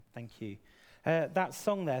Thank you. That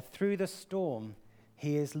song there, Through the Storm,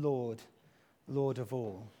 He is Lord, Lord of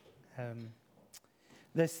all.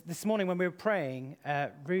 This morning when we were praying,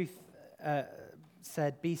 Ruth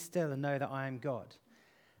said, "Be still and know that I am God."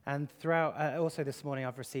 And throughout, also this morning,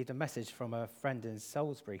 I've received a message from a friend in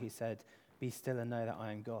Salisbury who said, "Be still and know that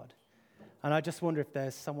I am God." And I just wonder if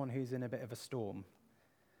there's someone who's in a bit of a storm.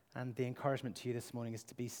 And the encouragement to you this morning is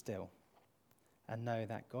to be still and know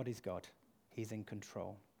that God is God. He's in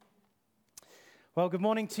control. Well, good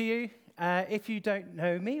morning to you. If you don't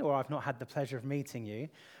know me, or I've not had the pleasure of meeting you,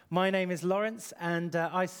 my name is Lawrence, and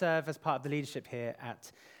I serve as part of the leadership here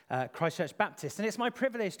at Christchurch Baptist. And it's my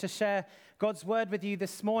privilege to share God's word with you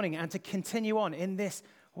this morning and to continue on in this,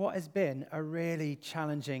 what has been a really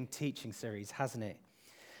challenging teaching series, hasn't it?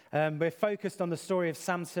 We're focused on the story of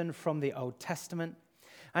Samson from the Old Testament.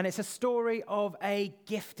 And it's a story of a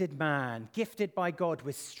gifted man, gifted by God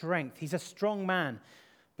with strength. He's a strong man,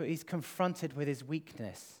 but he's confronted with his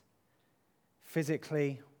weakness,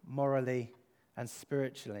 physically, morally, and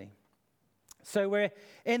spiritually. So we're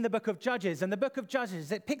in the book of Judges, and the book of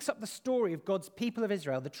Judges, it picks up the story of God's people of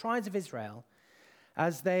Israel, the tribes of Israel,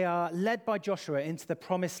 as they are led by Joshua into the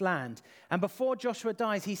promised land. And before Joshua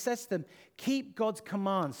dies, he says to them, keep God's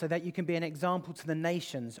commands so that you can be an example to the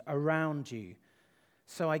nations around you.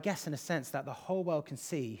 So I guess in a sense that the whole world can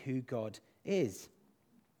see who God is.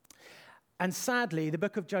 And sadly, the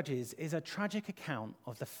book of Judges is a tragic account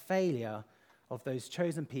of the failure of those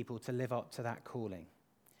chosen people to live up to that calling.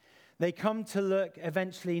 They come to look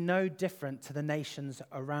eventually no different to the nations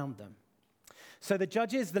around them. So the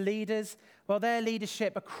judges, the leaders, well, their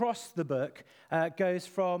leadership across the book goes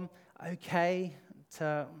from okay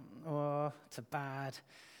to bad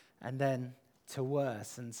and then to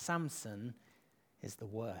worse. And Samson is the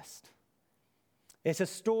worst. It's a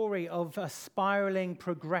story of a spiraling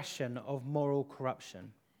progression of moral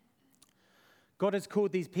corruption. God has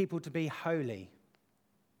called these people to be holy,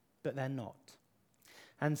 but they're not.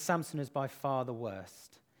 And Samson is by far the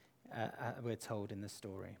worst, we're told in the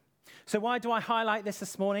story. So why do I highlight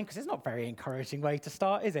this morning? Because it's not a very encouraging way to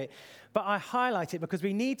start, is it? But I highlight it because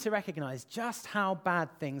we need to recognize just how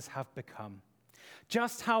bad things have become.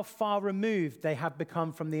 Just how far removed they have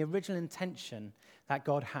become from the original intention that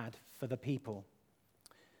God had for the people.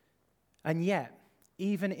 And yet,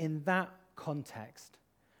 even in that context,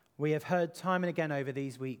 we have heard time and again over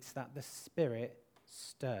these weeks that the Spirit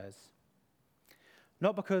stirs.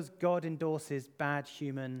 Not because God endorses bad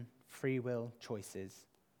human free will choices,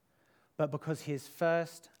 but because he is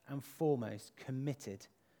first and foremost committed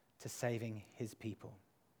to saving his people.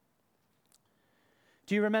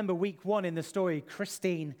 Do you remember week 1 in the story?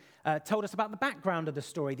 Christine told us about the background of the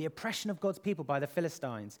story, the oppression of God's people by the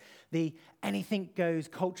Philistines, the anything goes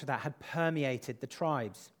culture that had permeated the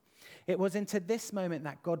tribes. It was into this moment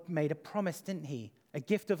that God made a promise, didn't he? A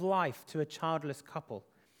gift of life to a childless couple,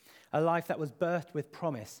 a life that was birthed with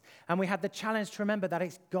promise. And we had the challenge to remember that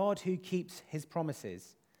it's God who keeps his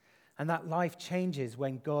promises, and that life changes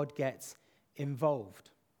when God gets involved.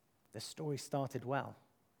 The story started well,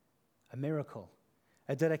 a miracle.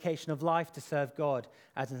 A dedication of life to serve God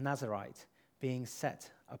as a Nazarite, being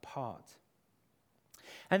set apart.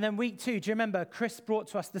 And then week 2, do you remember, Chris brought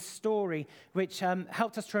to us the story which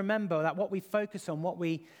helped us to remember that what we focus on, what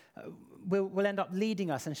we will end up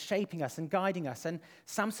leading us and shaping us and guiding us. And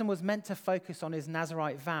Samson was meant to focus on his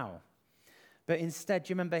Nazarite vow. But instead, do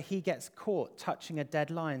you remember, he gets caught touching a dead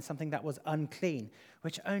lion, something that was unclean,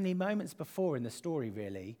 which only moments before in the story,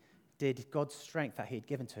 really, did God's strength that he had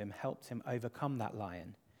given to him helped him overcome that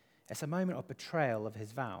lion. It's a moment of betrayal of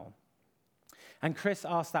his vow. And Chris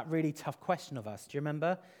asked that really tough question of us. Do you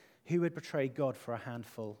remember? Who would betray God for a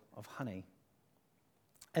handful of honey?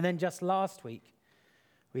 And then just last week,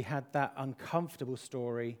 we had that uncomfortable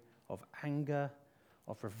story of anger,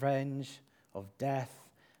 of revenge, of death,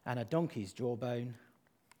 and a donkey's jawbone.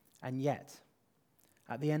 And yet,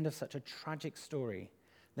 at the end of such a tragic story,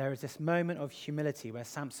 there is this moment of humility where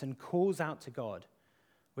Samson calls out to God,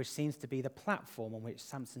 which seems to be the platform on which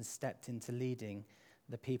Samson stepped into leading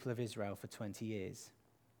the people of Israel for 20 years.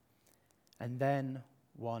 And then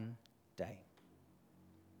one day,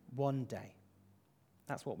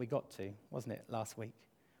 that's what we got to, wasn't it, last week?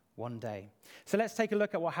 One day. So let's take a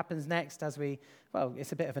look at what happens next as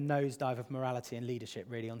it's a bit of a nosedive of morality and leadership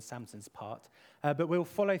really on Samson's part, but we'll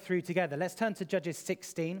follow through together. Let's turn to Judges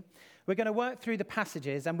 16. We're going to work through the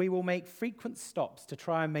passages and we will make frequent stops to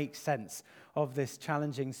try and make sense of this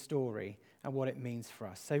challenging story and what it means for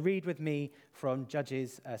us. So read with me from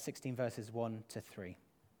Judges 16 verses 1 to 3.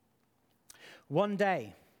 One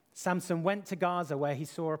day, Samson went to Gaza where he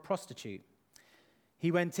saw a prostitute.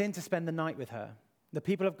 He went in to spend the night with her. The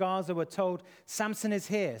people of Gaza were told, Samson is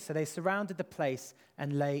here, so they surrounded the place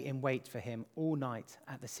and lay in wait for him all night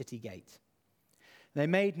at the city gate. They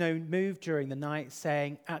made no move during the night,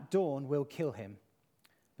 saying, at dawn we'll kill him.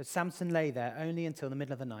 But Samson lay there only until the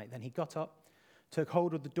middle of the night. Then he got up, took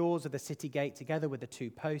hold of the doors of the city gate together with the 2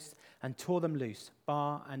 posts, and tore them loose,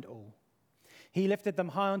 bar and all. He lifted them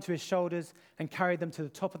high onto his shoulders and carried them to the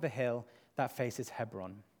top of the hill that faces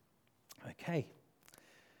Hebron. Okay.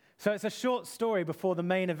 So it's a short story before the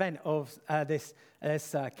main event of this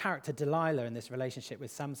character Delilah in this relationship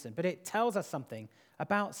with Samson. But it tells us something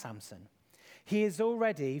about Samson. He is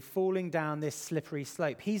already falling down this slippery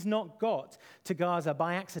slope. He's not got to Gaza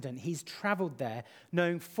by accident. He's traveled there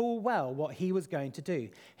knowing full well what he was going to do.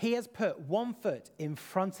 He has put one foot in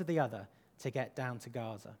front of the other to get down to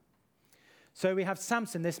Gaza. So we have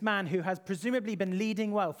Samson, this man who has presumably been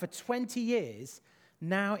leading well for 20 years,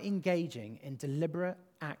 now engaging in deliberate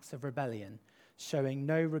acts of rebellion, showing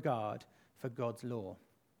no regard for God's law.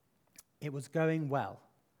 It was going well,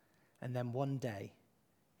 and then one day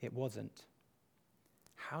it wasn't.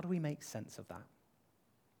 How do we make sense of that?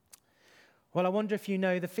 Well, I wonder if you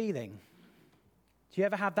know the feeling. Do you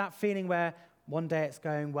ever have that feeling where one day it's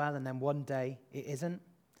going well and then one day it isn't?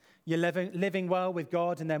 You're living well with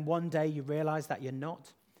God and then one day you realize that you're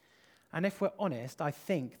not? And if we're honest, I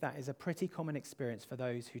think that is a pretty common experience for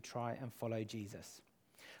those who try and follow Jesus.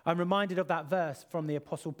 I'm reminded of that verse from the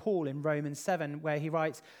Apostle Paul in Romans 7 where he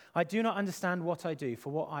writes, I do not understand what I do,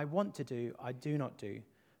 for what I want to do, I do not do,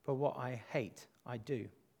 but what I hate, I do.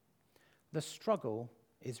 The struggle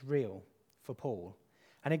is real for Paul.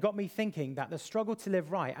 And it got me thinking that the struggle to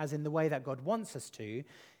live right, as in the way that God wants us to,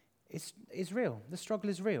 is real. The struggle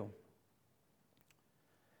is real.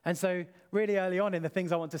 And so really early on in the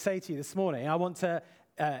things I want to say to you this morning, I want to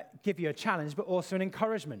give you a challenge, but also an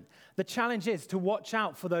encouragement. The challenge is to watch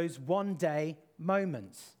out for those one-day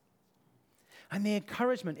moments. And the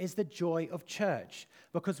encouragement is the joy of church,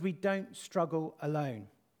 because we don't struggle alone.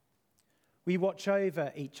 We watch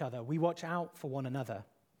over each other. We watch out for one another.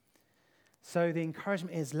 So the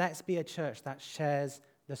encouragement is, let's be a church that shares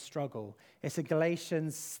the struggle. It's a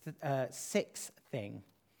Galatians 6 thing.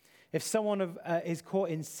 If someone is caught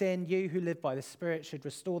in sin, you who live by the Spirit should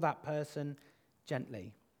restore that person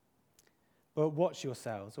gently. But watch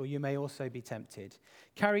yourselves, or you may also be tempted.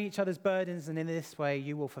 Carry each other's burdens, and in this way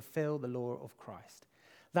you will fulfill the law of Christ.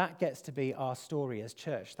 That gets to be our story as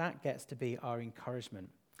church. That gets to be our encouragement.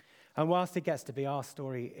 And whilst it gets to be our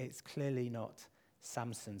story, it's clearly not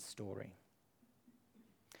Samson's story.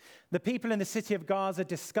 The people in the city of Gaza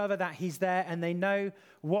discover that he's there, and they know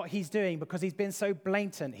what he's doing because he's been so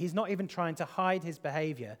blatant. He's not even trying to hide his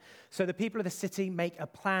behavior. So the people of the city make a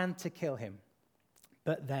plan to kill him.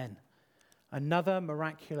 But then, another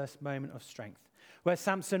miraculous moment of strength, where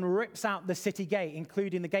Samson rips out the city gate,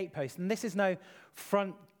 including the gatepost. And this is no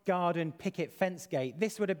front garden picket fence gate.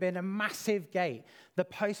 This would have been a massive gate. The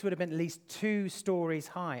post would have been at least 2 stories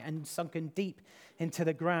high and sunken deep into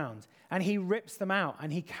the ground. And he rips them out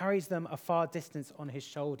and he carries them a far distance on his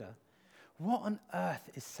shoulder. What on earth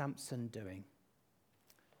is Samson doing?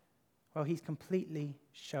 Well, he's completely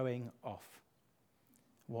showing off.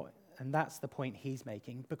 And that's the point he's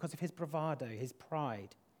making because of his bravado, his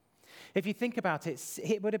pride. If you think about it,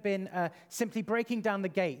 it would have been simply breaking down the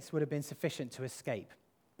gates would have been sufficient to escape.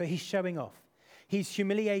 But he's showing off. He's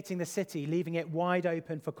humiliating the city, leaving it wide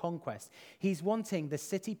open for conquest. He's wanting the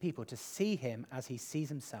city people to see him as he sees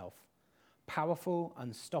himself. Powerful,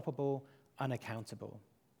 unstoppable, unaccountable.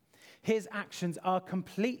 His actions are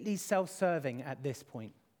completely self-serving at this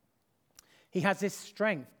point. He has this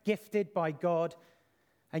strength gifted by God,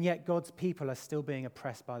 and yet God's people are still being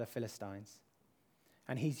oppressed by the Philistines.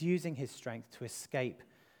 And he's using his strength to escape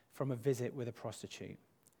from a visit with a prostitute.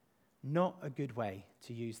 Not a good way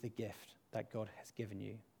to use the gift that God has given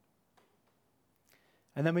you.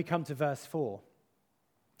 And then we come to verse 4.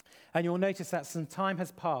 And you'll notice that some time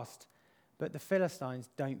has passed, but the Philistines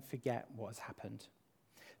don't forget what has happened.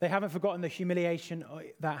 They haven't forgotten the humiliation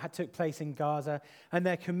that took place in Gaza, and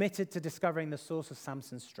they're committed to discovering the source of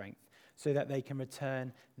Samson's strength so that they can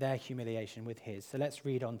return their humiliation with his. So let's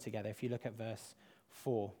read on together if you look at verse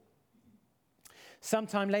 4.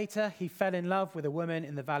 Sometime later, he fell in love with a woman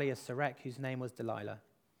in the valley of Sorek whose name was Delilah.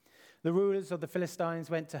 The rulers of the Philistines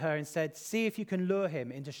went to her and said, see if you can lure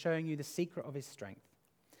him into showing you the secret of his strength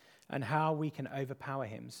and how we can overpower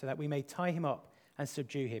him so that we may tie him up and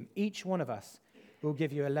subdue him. Each one of us will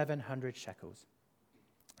give you 1,100 shekels.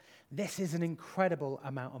 This is an incredible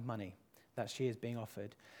amount of money that she is being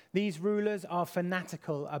offered. These rulers are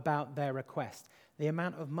fanatical about their request. The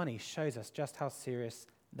amount of money shows us just how serious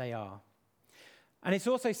they are. And it's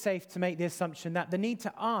also safe to make the assumption that the need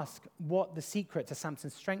to ask what the secret to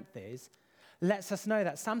Samson's strength is lets us know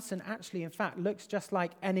that Samson actually, in fact, looks just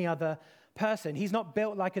like any other person. He's not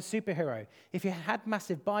built like a superhero. If he had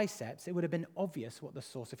massive biceps, it would have been obvious what the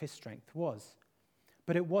source of his strength was.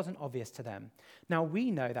 But it wasn't obvious to them. Now,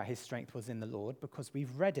 we know that his strength was in the Lord because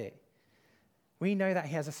we've read it. We know that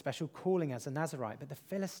he has a special calling as a Nazirite, but the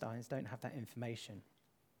Philistines don't have that information.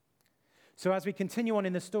 So as we continue on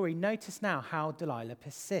in the story, notice now how Delilah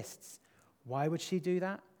persists. Why would she do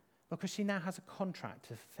that? Because she now has a contract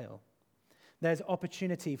to fulfill. There's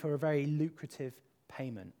opportunity for a very lucrative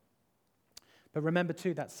payment. But remember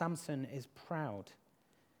too that Samson is proud.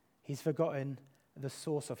 He's forgotten the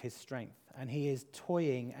source of his strength, and he is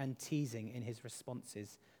toying and teasing in his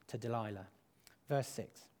responses to Delilah. Verse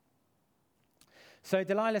 6. So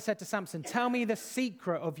Delilah said to Samson, "Tell me the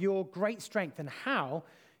secret of your great strength and how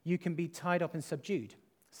you can be tied up and subdued."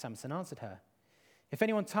 Samson answered her, "If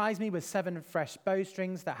anyone ties me with 7 fresh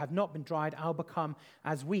bowstrings that have not been dried, I'll become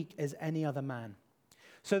as weak as any other man."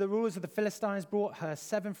 So the rulers of the Philistines brought her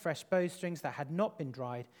 7 fresh bowstrings that had not been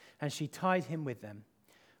dried, and she tied him with them.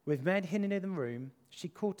 With men hidden in the room, she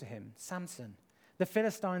called to him, "Samson, the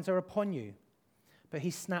Philistines are upon you." But he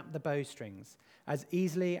snapped the bowstrings as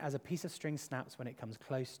easily as a piece of string snaps when it comes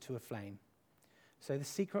close to a flame. So the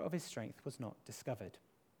secret of his strength was not discovered.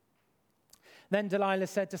 Then Delilah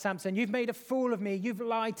said to Samson, "You've made a fool of me. You've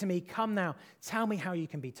lied to me. Come now, tell me how you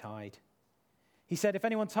can be tied." He said, "If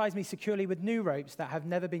anyone ties me securely with new ropes that have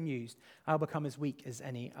never been used, I'll become as weak as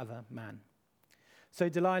any other man." So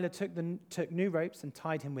Delilah took new ropes and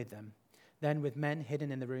tied him with them. Then with men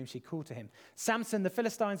hidden in the room, she called to him, "Samson, the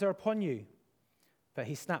Philistines are upon you." But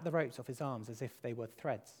he snapped the ropes off his arms as if they were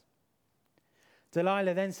threads.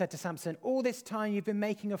 Delilah then said to Samson, "All this time you've been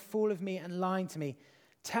making a fool of me and lying to me.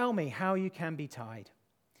 Tell me how you can be tied."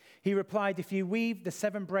 He replied, "If you weave the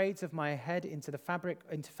 7 braids of my head into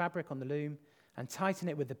fabric on the loom and tighten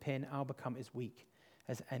it with the pin, I'll become as weak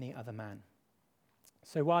as any other man."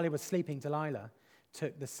 So while he was sleeping, Delilah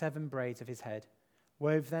took the 7 braids of his head,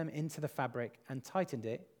 wove them into the fabric, and tightened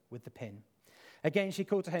it with the pin. Again she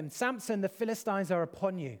called to him, "Samson, the Philistines are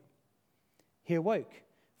upon you." He awoke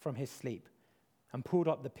from his sleep and pulled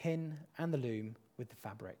up the pin and the loom with the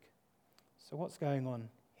fabric. So what's going on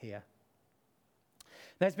here?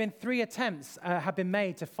 There's been 3 attempts have been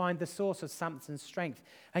made to find the source of Samson's strength,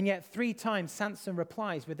 and yet 3 times Samson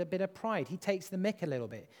replies with a bit of pride. He takes the mick a little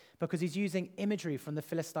bit because he's using imagery from the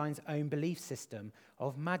Philistines' own belief system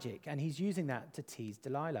of magic, and he's using that to tease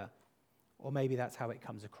Delilah. Or maybe that's how it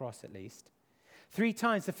comes across at least. 3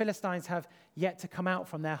 times the Philistines have yet to come out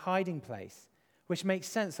from their hiding place, which makes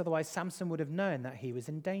sense, otherwise Samson would have known that he was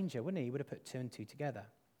in danger, wouldn't he? He would have put 2 and 2 together.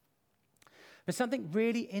 But something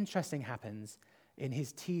really interesting happens in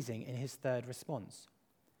his teasing, in his 3rd response.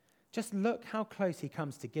 Just look how close he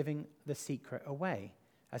comes to giving the secret away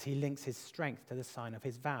as he links his strength to the sign of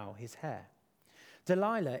his vow, his hair.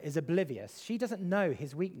 Delilah is oblivious. She doesn't know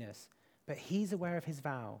his weakness, but he's aware of his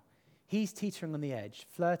vow. He's teetering on the edge,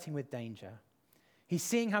 flirting with danger. He's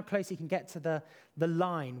seeing how close he can get to the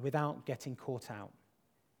line without getting caught out.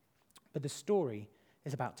 But the story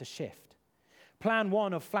is about to shift. Plan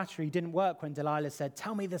 1 of flattery didn't work when Delilah said,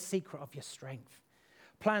 "Tell me the secret of your strength."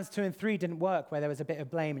 Plans 2 and 3 didn't work where there was a bit of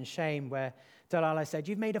blame and shame, where Delilah said,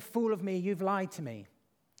 "You've made a fool of me, you've lied to me."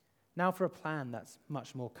 Now for a plan that's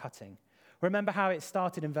much more cutting. Remember how it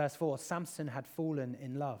started in verse 4. Samson had fallen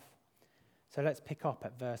in love. So let's pick up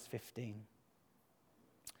at verse 15.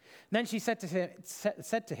 Then she said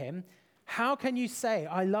to him, "How can you say,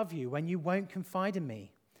 'I love you,' when you won't confide in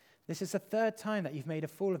me? This is the 3rd time that you've made a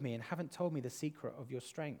fool of me and haven't told me the secret of your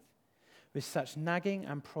strength." With such nagging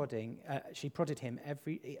and prodding, she prodded him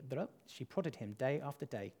day after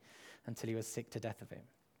day until he was sick to death of him.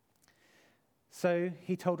 So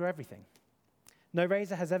he told her everything. "No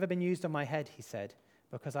razor has ever been used on my head," he said,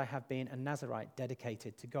 "because I have been a Nazirite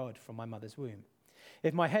dedicated to God from my mother's womb.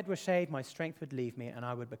 If my head were shaved, my strength would leave me and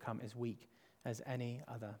I would become as weak as any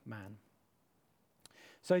other man."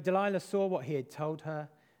 So Delilah saw that he had told her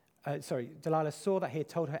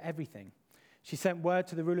everything. She sent word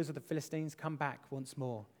to the rulers of the Philistines, "Come back once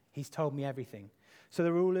more. He's told me everything." So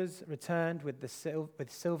the rulers returned with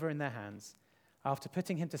silver in their hands. After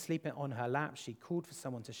putting him to sleep on her lap, she called for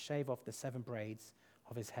someone to shave off the 7 braids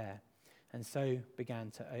of his hair, and so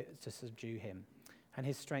began to subdue him, and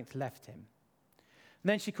his strength left him. And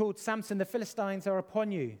then she called, "Samson, the Philistines are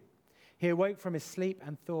upon you." He awoke from his sleep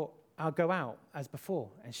and thought, "I'll go out as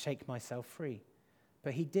before and shake myself free."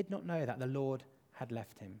 But he did not know that the Lord had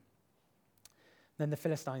left him. Then the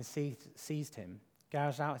Philistines seized him,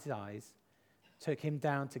 gouged out his eyes, took him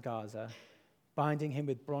down to Gaza, Binding him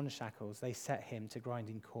with bronze shackles, they set him to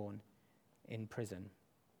grinding corn in prison.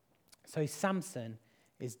 So Samson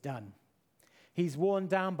is done. He's worn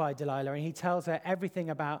down by Delilah, and he tells her everything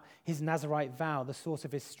about his Nazirite vow, the source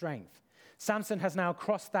of his strength. Samson has now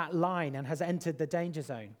crossed that line and has entered the danger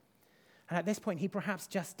zone. And at this point, he perhaps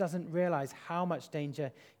just doesn't realize how much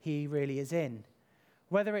danger he really is in.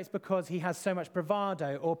 Whether it's because he has so much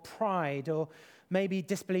bravado or pride or maybe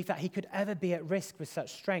disbelief that he could ever be at risk with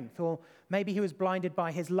such strength, or maybe he was blinded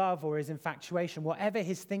by his love or his infatuation, whatever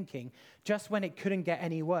his thinking, just when it couldn't get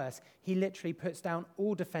any worse, he literally puts down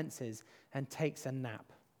all defenses and takes a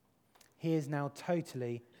nap. He is now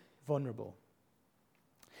totally vulnerable.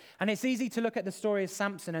 And it's easy to look at the story of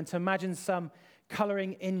Samson and to imagine some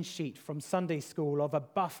coloring in sheet from Sunday school of a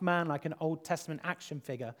buff man like an Old Testament action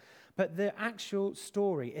figure. But the actual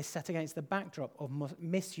story is set against the backdrop of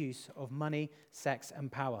misuse of money, sex, and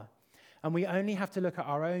power. And we only have to look at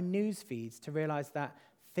our own news feeds to realize that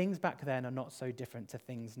things back then are not so different to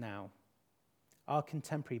things now. Our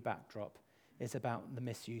contemporary backdrop is about the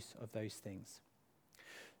misuse of those things.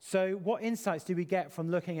 So what insights do we get from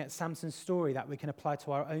looking at Samson's story that we can apply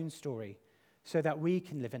to our own story so that we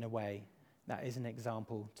can live in a way that is an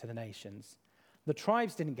example to the nations? The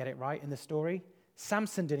tribes didn't get it right in the story.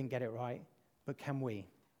 Samson didn't get it right, but can we?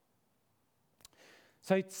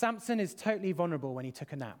 So Samson is totally vulnerable when he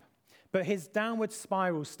took a nap, but his downward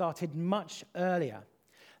spiral started much earlier.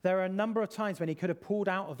 There are a number of times when he could have pulled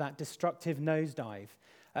out of that destructive nosedive.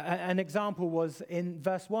 An example was in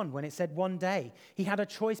verse 1 when it said one day. He had a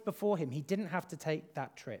choice before him. He didn't have to take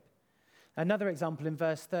that trip. Another example in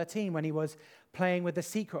verse 13 when he was playing with the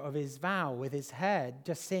secret of his vow with his head,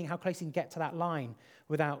 just seeing how close he can get to that line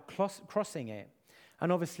without crossing it.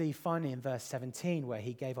 And obviously, finally, in verse 17, where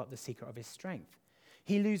he gave up the secret of his strength.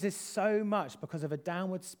 He loses so much because of a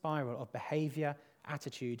downward spiral of behavior,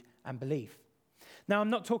 attitude, and belief. Now, I'm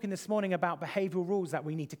not talking this morning about behavioral rules that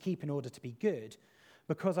we need to keep in order to be good,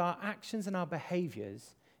 because our actions and our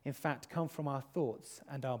behaviors, in fact, come from our thoughts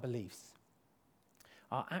and our beliefs.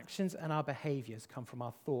 Our actions and our behaviors come from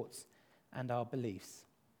our thoughts and our beliefs.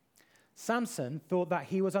 Samson thought that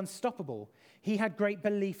he was unstoppable. He had great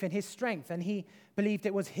belief in his strength, and he believed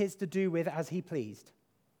it was his to do with as he pleased.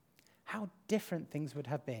 How different things would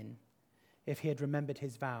have been if he had remembered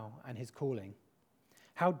his vow and his calling.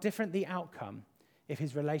 How different the outcome if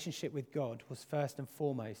his relationship with God was first and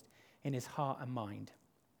foremost in his heart and mind.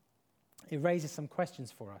 It raises some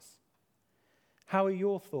questions for us. How are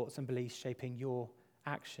your thoughts and beliefs shaping your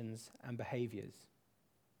actions and behaviors?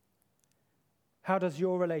 How does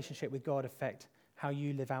your relationship with God affect how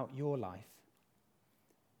you live out your life?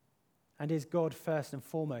 And is God first and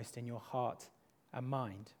foremost in your heart and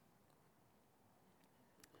mind?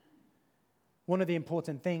 One of the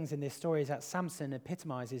important things in this story is that Samson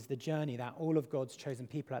epitomizes the journey that all of God's chosen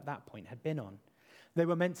people at that point had been on. They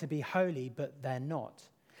were meant to be holy, but they're not.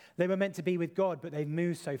 They were meant to be with God, but they've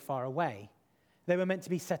moved so far away. They were meant to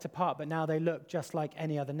be set apart, but now they look just like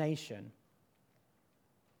any other nation.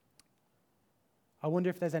 I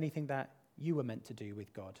wonder if there's anything that you were meant to do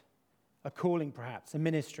with God. A calling, perhaps, a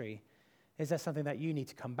ministry. Is there something that you need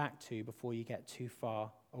to come back to before you get too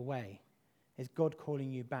far away? Is God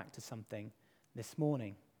calling you back to something this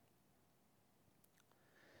morning?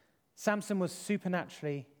 Samson was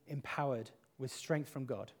supernaturally empowered with strength from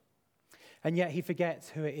God. And yet he forgets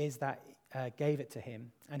who it is that gave it to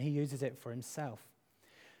him, and he uses it for himself.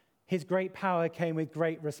 His great power came with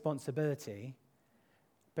great responsibility,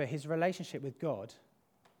 but his relationship with God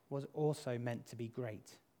was also meant to be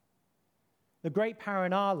great. The great power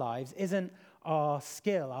in our lives isn't our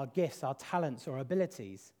skill, our gifts, our talents, or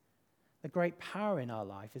abilities. The great power in our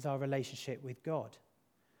life is our relationship with God.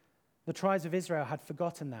 The tribes of Israel had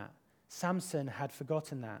forgotten that. Samson had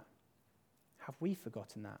forgotten that. Have we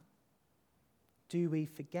forgotten that? Do we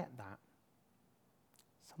forget that?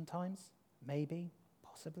 Sometimes, maybe,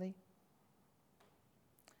 possibly.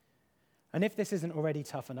 And if this isn't already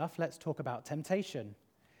tough enough, let's talk about temptation.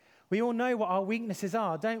 We all know what our weaknesses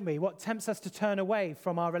are, don't we? What tempts us to turn away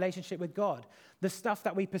from our relationship with God. The stuff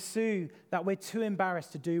that we pursue that we're too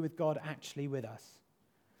embarrassed to do with God actually with us.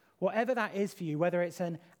 Whatever that is for you, whether it's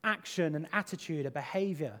an action, an attitude, a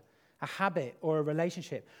behavior, a habit, or a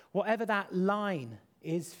relationship, whatever that line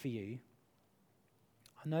is for you,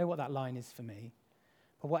 I know what that line is for me,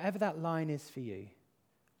 but whatever that line is for you,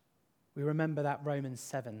 we remember that Romans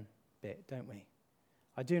 7 bit, don't we?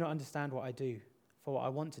 I do not understand what I do. For what I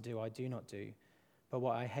want to do, I do not do. But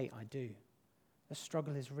what I hate, I do. The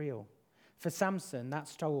struggle is real. For Samson, that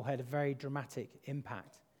struggle had a very dramatic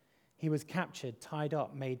impact. He was captured, tied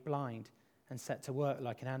up, made blind, and set to work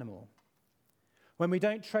like an animal. when we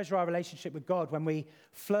don't treasure our relationship with God, when we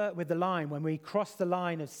flirt with the line, when we cross the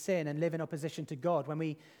line of sin and live in opposition to God, when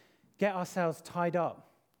we get ourselves tied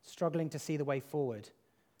up, struggling to see the way forward,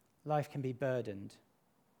 life can be burdened.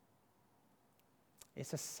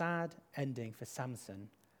 It's a sad ending for Samson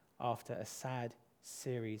after a sad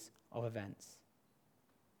series of events.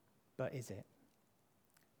 But is it?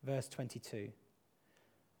 Verse 22.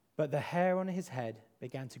 But the hair on his head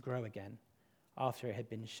began to grow again after it had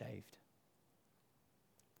been shaved.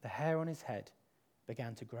 The hair on his head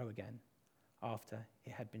began to grow again after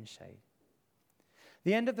it had been shaved.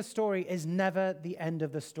 The end of the story is never the end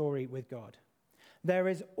of the story with God. There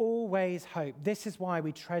is always hope. This is why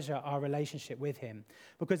we treasure our relationship with him,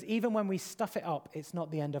 because even when we stuff it up, it's not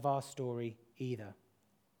the end of our story either.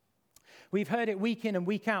 We've heard it week in and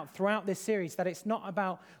week out throughout this series that it's not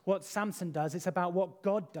about what Samson does, it's about what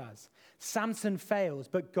God does. Samson fails,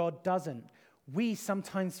 but God doesn't. We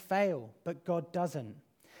sometimes fail, but God doesn't.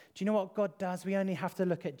 Do you know what God does? We only have to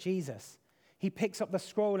look at Jesus. He picks up the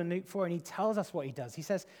scroll in Luke 4 and he tells us what he does. He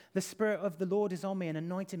says, "The Spirit of the Lord is on me and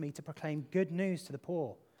anointed me to proclaim good news to the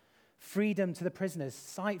poor, freedom to the prisoners,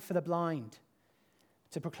 sight for the blind,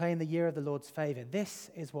 to proclaim the year of the Lord's favor." This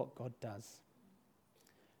is what God does.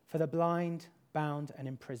 For the blind, bound, and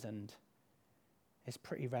imprisoned is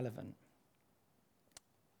pretty relevant.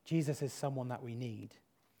 Jesus is someone that we need.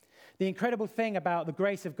 The incredible thing about the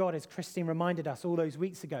grace of God, as Christine reminded us all those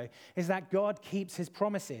weeks ago, is that God keeps his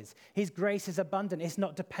promises. His grace is abundant. It's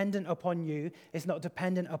not dependent upon you. It's not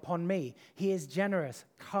dependent upon me. He is generous,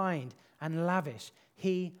 kind, and lavish.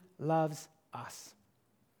 He loves us.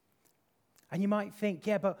 And you might think,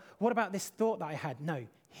 yeah, but what about this thought that I had? No,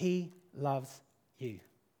 he loves you.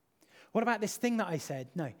 What about this thing that I said?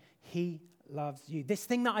 No, he loves you. This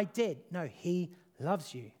thing that I did? No, he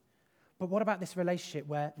loves you. But what about this relationship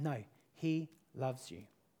where, no, he loves you?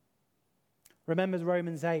 Remember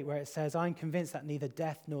Romans 8 where it says, "I'm convinced that neither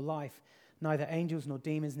death nor life, neither angels nor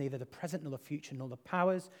demons, neither the present nor the future, nor the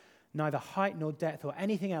powers, neither height nor depth or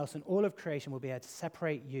anything else in all of creation will be able to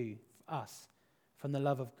separate you, us, from the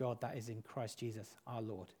love of God that is in Christ Jesus our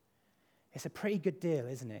Lord." It's a pretty good deal,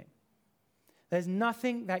 isn't it? There's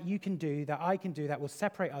nothing that you can do, that I can do, that will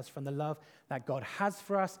separate us from the love that God has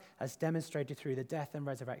for us, as demonstrated through the death and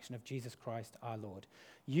resurrection of Jesus Christ our Lord.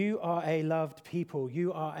 You are a loved people.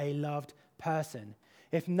 You are a loved person.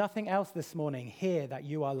 If nothing else this morning, hear that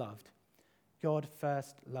you are loved. God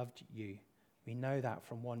first loved you. We know that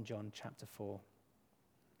from 1 John chapter 4.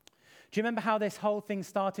 Do you remember how this whole thing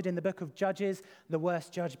started in the book of Judges, the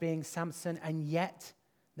worst judge being Samson, and yet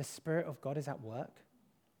the Spirit of God is at work?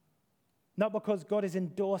 Not because God is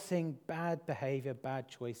endorsing bad behavior, bad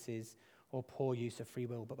choices, or poor use of free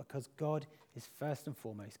will, but because God is first and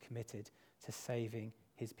foremost committed to saving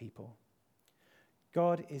his people.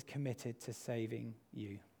 God is committed to saving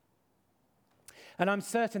you. And I'm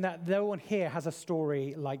certain that no one here has a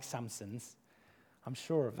story like Samson's. I'm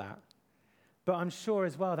sure of that. But I'm sure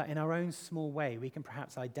as well that in our own small way, we can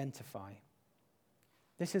perhaps identify.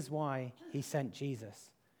 This is why he sent Jesus.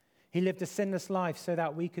 He lived a sinless life so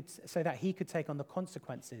that he could take on the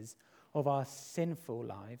consequences of our sinful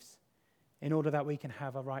lives in order that we can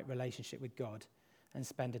have a right relationship with God and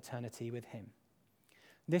spend eternity with him.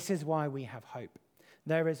 This is why we have hope.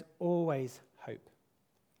 There is always hope.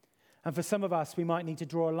 And for some of us, we might need to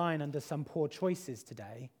draw a line under some poor choices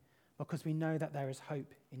today because we know that there is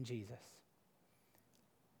hope in Jesus.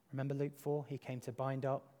 Remember Luke 4? He came to bind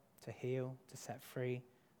up, to heal, to set free,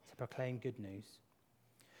 to proclaim good news.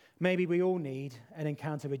 Maybe we all need an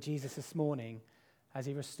encounter with Jesus this morning as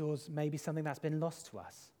he restores maybe something that's been lost to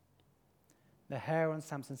us. The hair on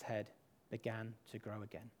Samson's head began to grow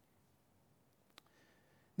again.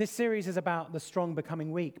 This series is about the strong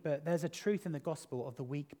becoming weak, but there's a truth in the gospel of the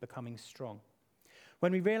weak becoming strong.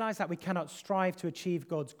 When we realize that we cannot strive to achieve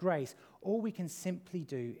God's grace, all we can simply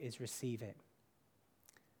do is receive it.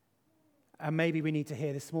 And maybe we need to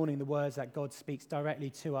hear this morning the words that God speaks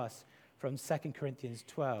directly to us from 2 Corinthians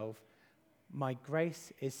 12, "My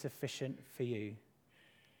grace is sufficient for you,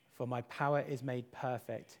 for my power is made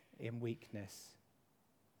perfect in weakness."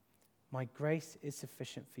 My grace is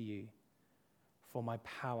sufficient for you, for my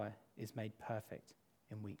power is made perfect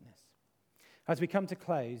in weakness. As we come to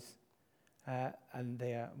close, and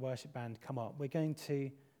the worship band come up, we're going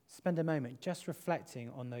to spend a moment just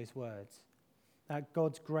reflecting on those words, that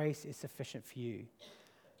God's grace is sufficient for you,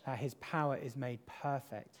 that his power is made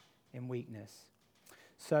perfect in weakness.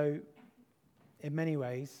 So, in many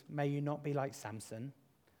ways, may you not be like Samson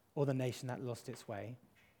or the nation that lost its way,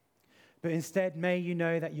 but instead may you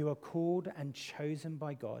know that you are called and chosen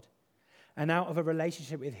by God, and out of a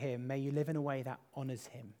relationship with him, may you live in a way that honors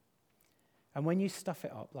him. And when you stuff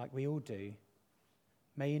it up, like we all do,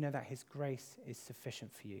 may you know that his grace is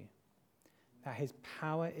sufficient for you, that his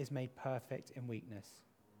power is made perfect in weakness.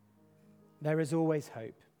 There is always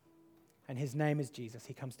hope, and his name is Jesus.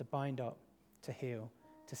 He comes to bind up, to heal,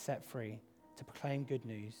 to set free, to proclaim good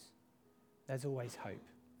news. There's always hope.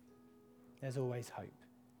 There's always hope.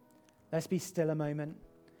 Let's be still a moment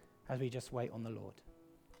as we just wait on the Lord.